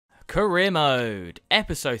Career Mode,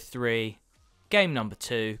 Episode 3, Game number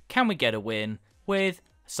 2, can we get a win with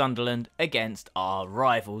Sunderland against our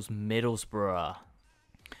rivals Middlesbrough?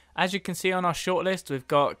 As you can see on our shortlist, we've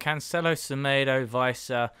got Cancelo, Semedo,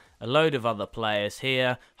 Visa, a load of other players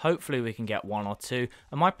here. Hopefully we can get one or two.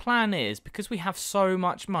 And my plan is, because we have so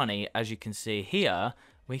much money, as you can see here,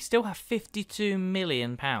 we still have £52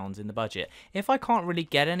 million in the budget. If I can't really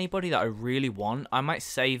get anybody that I really want, I might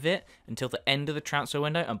save it until the end of the transfer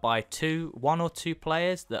window and buy one or two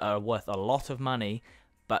players that are worth a lot of money,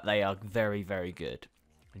 but they are very, very good.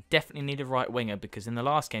 I definitely need a right winger because in the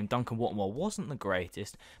last game, Duncan Watmore wasn't the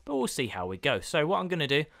greatest, but we'll see how we go. So what I'm going to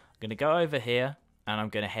do, I'm going to go over here and I'm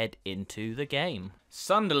going to head into the game.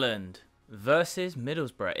 Sunderland versus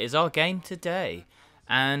Middlesbrough is our game today.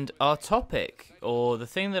 And our topic, or the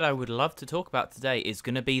thing that I would love to talk about today, is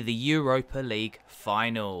going to be the Europa League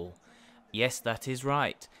Final. Yes, that is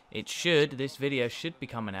right. This video should be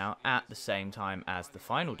coming out at the same time as the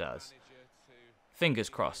final does. Fingers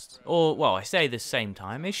crossed. Or, well, I say the same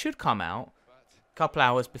time. It should come out a couple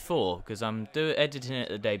hours before, because I'm editing it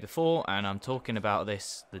the day before, and I'm talking about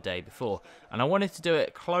this the day before. And I wanted to do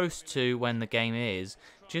it close to when the game is,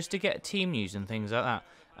 just to get team news and things like that.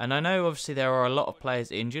 And I know obviously there are a lot of players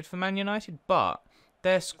injured for Man United, but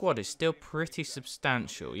their squad is still pretty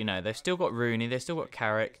substantial. You know, they've still got Rooney, they've still got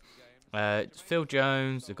Carrick, Phil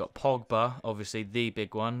Jones, they've got Pogba, obviously the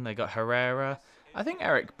big one. They got Herrera. I think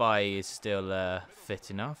Eric Bailly is still fit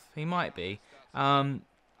enough. He might be,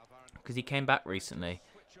 because he came back recently.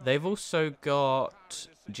 They've also got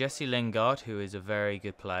Jesse Lingard, who is a very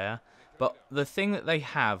good player. But the thing that they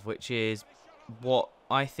have, which is what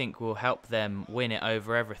I think will help them win it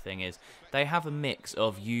over everything, is they have a mix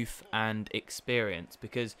of youth and experience,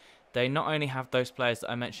 because they not only have those players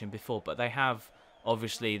that I mentioned before, but they have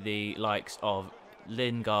obviously the likes of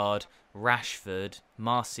Lingard, Rashford,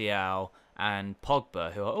 Martial and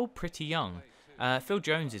Pogba, who are all pretty young. Phil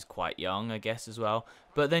Jones is quite young, I guess, as well.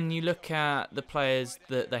 But then you look at the players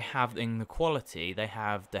that they have in the quality. They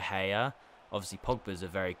have De Gea. Obviously, Pogba's a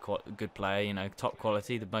very good player, you know, top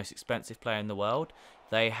quality, the most expensive player in the world.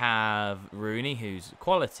 They have Rooney, who's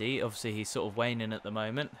quality. Obviously, he's sort of waning at the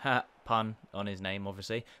moment. Pun on his name,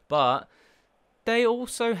 obviously. But they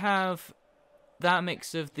also have that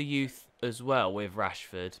mix of the youth as well with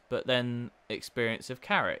Rashford, but then experience of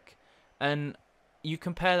Carrick. And you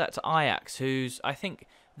compare that to Ajax, who's, I think,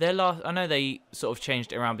 their last... I know they sort of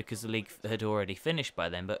changed it around because the league had already finished by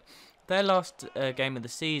then, but their last game of the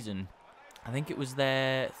season, I think it was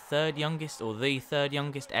their third youngest, or the third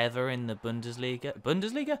youngest ever in the Bundesliga.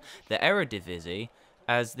 Bundesliga? The Eredivisie,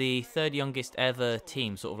 as the third youngest ever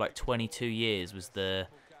team, sort of like 22 years was the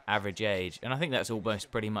average age. And I think that's almost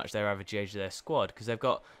pretty much their average age of their squad, because they've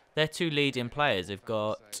got their two leading players. They've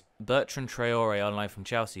got Bertrand Traore on loan from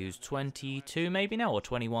Chelsea, who's 22 maybe now, or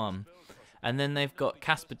 21. And then they've got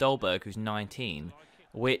Kasper Dolberg, who's 19,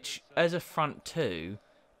 which, as a front two,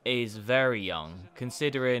 is very young,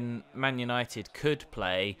 considering Man United could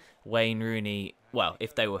play Wayne Rooney. Well,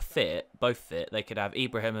 if they were fit, both fit, they could have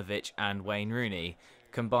Ibrahimovic and Wayne Rooney.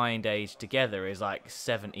 Combined age together is like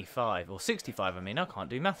 75 or 65. I mean, I can't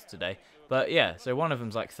do maths today, but yeah, so one of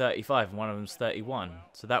them's like 35 and one of them's 31,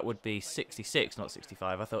 so that would be 66, not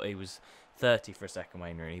 65. I thought he was 30 for a second,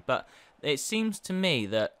 Wayne Rooney. But it seems to me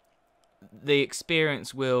that the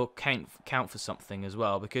experience will count for something as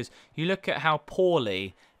well, because you look at how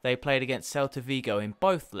poorly they played against Celta Vigo in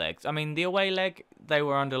both legs. I mean, the away leg, they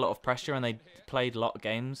were under a lot of pressure and they played a lot of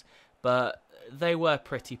games, but they were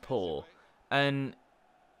pretty poor. And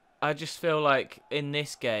I just feel like in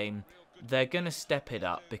this game, they're going to step it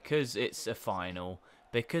up because it's a final,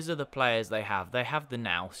 because of the players they have. They have the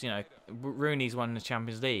nous, you know, Rooney's won the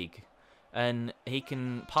Champions League, and he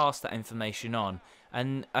can pass that information on.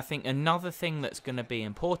 And I think another thing that's going to be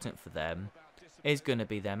important for them is going to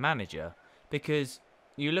be their manager, because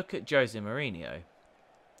you look at Jose Mourinho.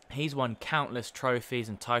 He's won countless trophies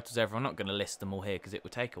and titles ever. I'm not going to list them all here because it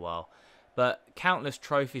would take a while. But countless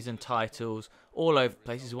trophies and titles all over the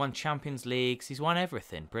place. He's won Champions Leagues. He's won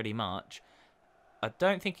everything, pretty much. I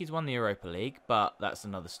don't think he's won the Europa League, but that's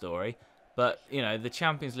another story. But, you know, the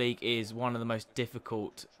Champions League is one of the most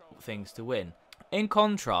difficult things to win. In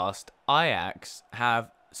contrast, Ajax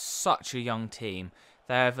have such a young team.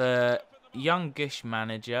 They have a youngish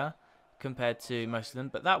manager compared to most of them.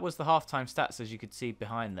 But that was the halftime stats, as you could see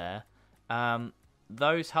behind there.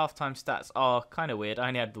 Those halftime stats are kind of weird. I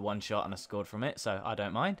only had the one shot and I scored from it, so I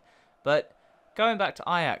don't mind. But going back to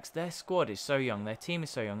Ajax, their squad is so young. Their team is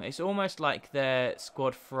so young. It's almost like their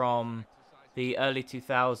squad from the early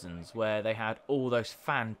 2000s, where they had all those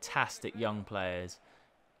fantastic young players.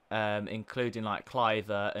 including like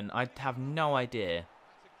Cliver, and I have no idea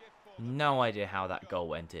how that goal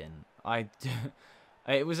went in.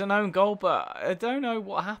 It was an own goal, but I don't know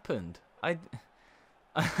what happened. I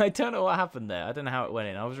don't know what happened there. I don't know how it went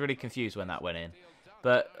in. I was really confused when that went in.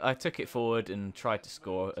 But I took it forward and tried to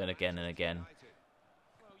score, and again and again.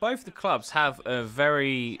 Both the clubs have a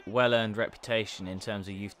very well-earned reputation in terms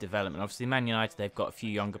of youth development. Obviously, Man United, they've got a few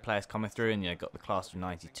younger players coming through, and you've got the class of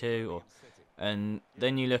 '92. And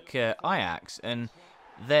then you look at Ajax, and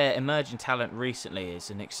their emerging talent recently is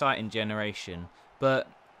an exciting generation. But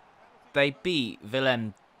they beat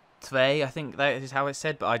Willem II, I think that is how it's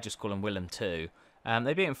said, but I just call them Willem II.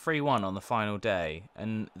 They beat them 3-1 on the final day,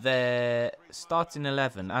 and their starting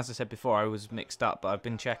 11, as I said before, I was mixed up, but I've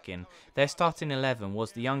been checking. Their starting 11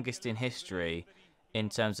 was the youngest in history in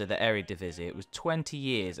terms of the Eredivisie. It was 20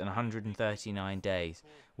 years and 139 days,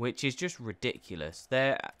 which is just ridiculous.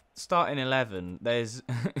 Their starting 11, there's...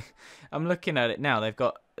 I'm looking at it now. They've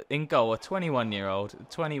got in goal a 21-year-old, a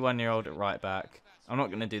 21-year-old at right back. I'm not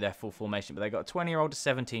going to do their full formation, but they've got a 20-year-old, a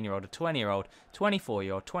 17-year-old, a 20-year-old,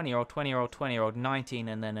 24-year-old, 20-year-old, 20-year-old, 20-year-old, 19,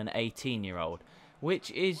 and then an 18-year-old, which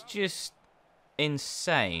is just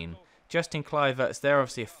insane. Justin Kluivert's, they're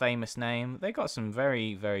obviously a famous name. They got some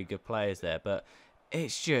very, very good players there, but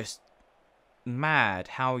it's just mad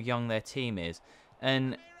how young their team is.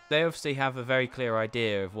 And they obviously have a very clear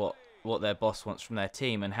idea of what their boss wants from their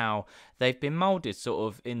team and how they've been moulded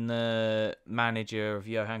sort of in the manager of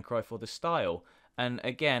Johan Cruyff or the style. And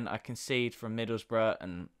again, I concede from Middlesbrough,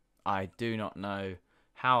 and I do not know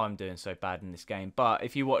how I'm doing so bad in this game. But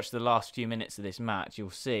if you watch the last few minutes of this match,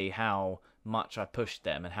 you'll see how much I pushed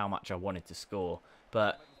them and how much I wanted to score.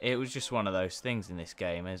 But it was just one of those things in this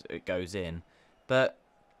game as it goes in. But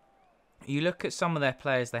you look at some of their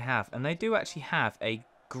players they have, and they do actually have a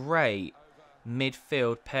great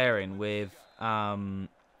midfield pairing with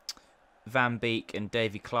Van Beek and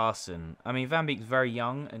Davy Klaassen. I mean, Van Beek's very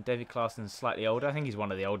young and Davy Klaassen's slightly older. I think he's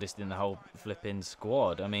one of the oldest in the whole flipping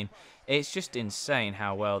squad. I mean, it's just insane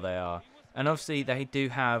how well they are. And obviously, they do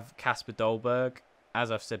have Kasper Dolberg,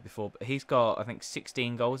 as I've said before, but he's got, I think,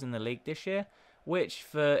 16 goals in the league this year, which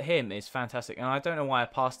for him is fantastic. And I don't know why I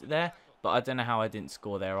passed it there, but I don't know how I didn't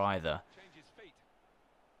score there either.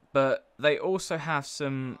 But they also have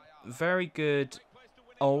some very good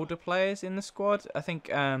older players in the squad. I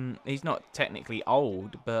think he's not technically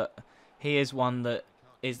old, but he is one that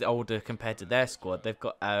is older compared to their squad. They've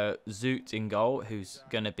got Zoot in goal, who's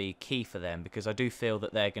going to be key for them, because I do feel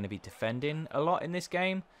that they're going to be defending a lot in this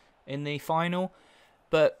game, in the final.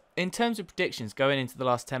 But in terms of predictions, going into the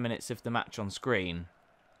last 10 minutes of the match on screen,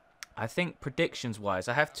 I think predictions-wise,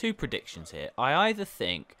 I have two predictions here. I either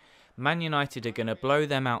think Man United are going to blow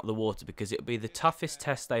them out of the water because it will be the toughest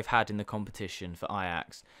test they've had in the competition for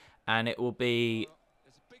Ajax, and it will be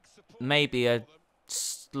maybe a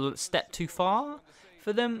step too far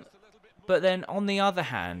for them. But then on the other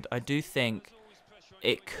hand, I do think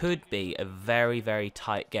it could be a very, very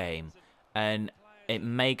tight game, and it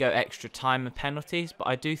may go extra time and penalties. But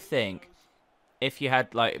I do think if you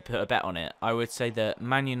had like put a bet on it, I would say that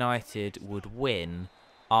Man United would win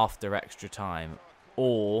after extra time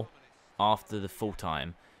or after the full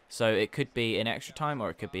time. So it could be in extra time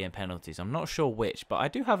or it could be in penalties. I'm not sure which, but I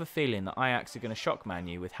do have a feeling that Ajax are going to shock Man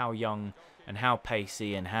U with how young and how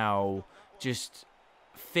pacey and how just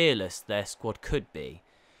fearless their squad could be.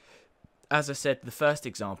 As I said, the first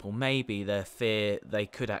example, maybe their fear, they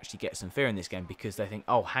could actually get some fear in this game because they think,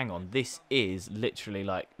 oh, hang on, this is literally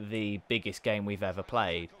like the biggest game we've ever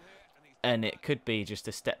played. And it could be just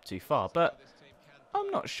a step too far. But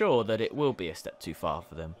I'm not sure that it will be a step too far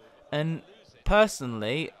for them. And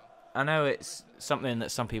personally, I know it's something that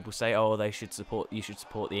some people say, oh, you should support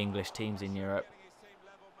the English teams in Europe.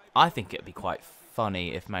 I think it'd be quite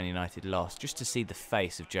funny if Man United lost, just to see the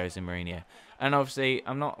face of Jose Mourinho. And obviously,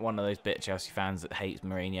 I'm not one of those bit Chelsea fans that hates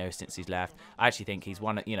Mourinho since he's left. I actually think he's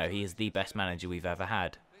he is the best manager we've ever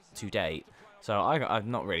had to date. So I've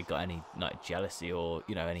not really got any jealousy or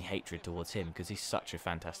any hatred towards him because he's such a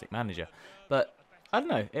fantastic manager. But I don't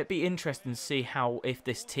know. It'd be interesting to see how, if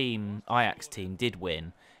this team, Ajax team, did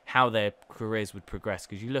win, how their careers would progress.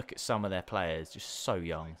 Because you look at some of their players, just so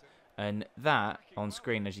young. And that, on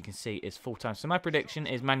screen, as you can see, is full time. So my prediction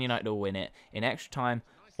is Man United will win it in extra time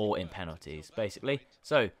or in penalties, basically.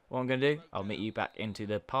 So what I'm going to do, I'll meet you back into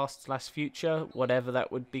the past/future, whatever that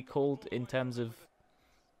would be called in terms of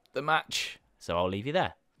the match. So I'll leave you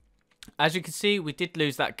there. As you can see, we did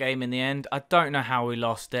lose that game in the end. I don't know how we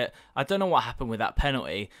lost it. I don't know what happened with that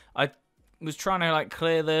penalty. I was trying to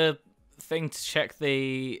clear the thing to check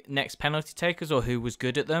the next penalty takers or who was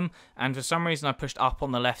good at them, and for some reason I pushed up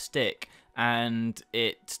on the left stick and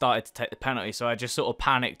it started to take the penalty, so I just sort of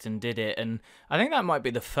panicked and did it. And I think that might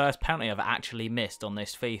be the first penalty I've actually missed on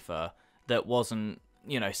this FIFA that wasn't,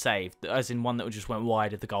 you know, saved, as in one that just went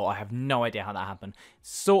wide of the goal. I have no idea how that happened.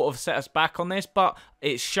 Sort of set us back on this, but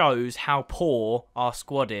it shows how poor our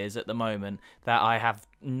squad is at the moment, that I have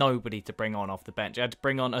nobody to bring on off the bench. I had to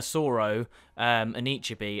bring on Asoro,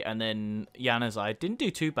 Anichebe, and then Januzaj. Didn't do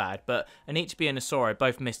too bad, but Anichebe and Asoro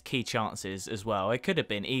both missed key chances as well. It could have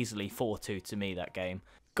been easily 4-2 to me, that game.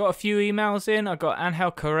 Got a few emails in. I got Angel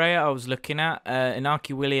Correa I was looking at,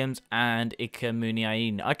 Inaki Williams and Ika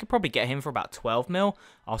Muniain. I could probably get him for about 12 mil.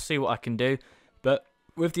 I'll see what I can do. But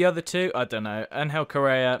with the other two, I don't know. Angel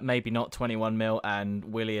Correa, maybe not 21 mil, and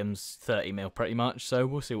Williams 30 mil pretty much. So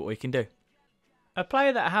we'll see what we can do. A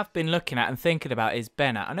player that I have been looking at and thinking about is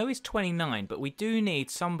Bennett. I know he's 29, but we do need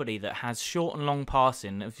somebody that has short and long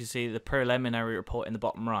passing. If you see the preliminary report in the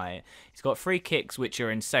bottom right, he's got free kicks, which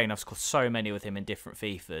are insane. I've scored so many with him in different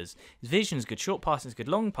FIFAs. His vision's good, short passing's good,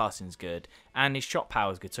 long passing's good, and his shot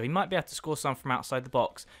power's good. So he might be able to score some from outside the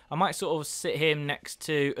box. I might sort of sit him next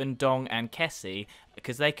to Ndong and Kessie,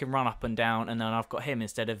 because they can run up and down, and then I've got him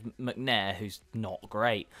instead of McNair, who's not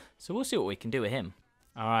great. So we'll see what we can do with him.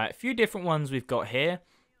 Alright, a few different ones we've got here.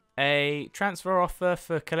 A transfer offer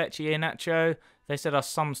for Kelechi Iheanacho. They said our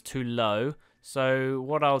sum's too low. So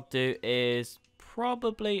what I'll do is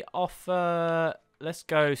probably offer, let's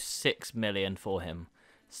go 6 million for him.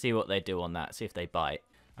 See what they do on that, see if they bite.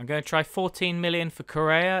 I'm going to try 14 million for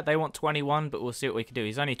Correa. They want 21, but we'll see what we can do.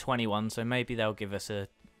 He's only 21, so maybe they'll give us a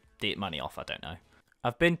money off, I don't know.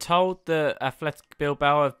 I've been told that Athletic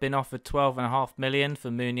Bilbao have been offered 12.5 million for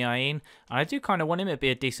Muniain, and I do kind of want him to be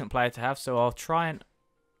a decent player to have, so I'll try and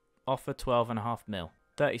offer 12.5 mil.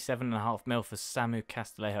 37.5 mil for Samu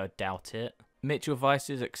Castillejo, I doubt it. Mitchell Weiss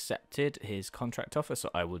has accepted his contract offer, so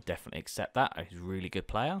I will definitely accept that. He's a really good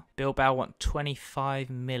player. Bilbao want 25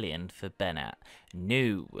 million for Bennett.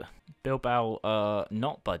 No. Bilbao are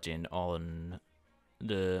not budging on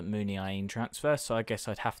the Muniain transfer, so I guess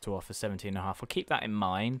I'd have to offer 17.5. I'll keep that in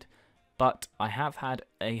mind, but I have had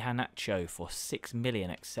a Iheanacho for 6 million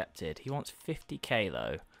accepted. He wants 50k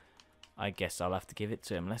though. I guess I'll have to give it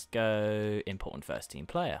to him. Let's go important first team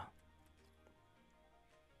player.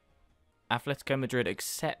 Atletico Madrid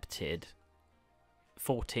accepted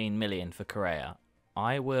 14 million for Correa.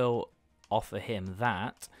 I will offer him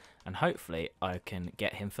that, and hopefully I can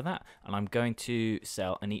get him for that. And I'm going to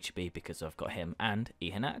sell Anichebe because I've got him and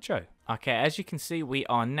Iheanacho. Okay, as you can see, we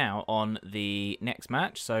are now on the next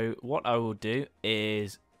match. So what I will do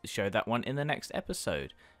is show that one in the next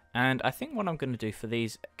episode. And I think what I'm going to do for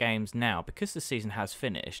these games now, because the season has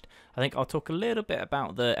finished, I think I'll talk a little bit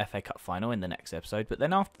about the FA Cup final in the next episode. But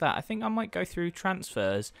then after that, I think I might go through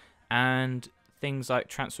transfers and things like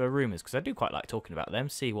transfer rumours, because I do quite like talking about them,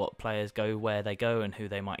 see what players go, where they go, and who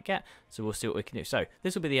they might get. So we'll see what we can do. So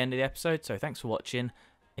this will be the end of the episode, so thanks for watching.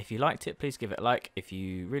 If you liked it, please give it a like. If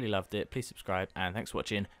you really loved it, please subscribe, and thanks for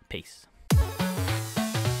watching. Peace.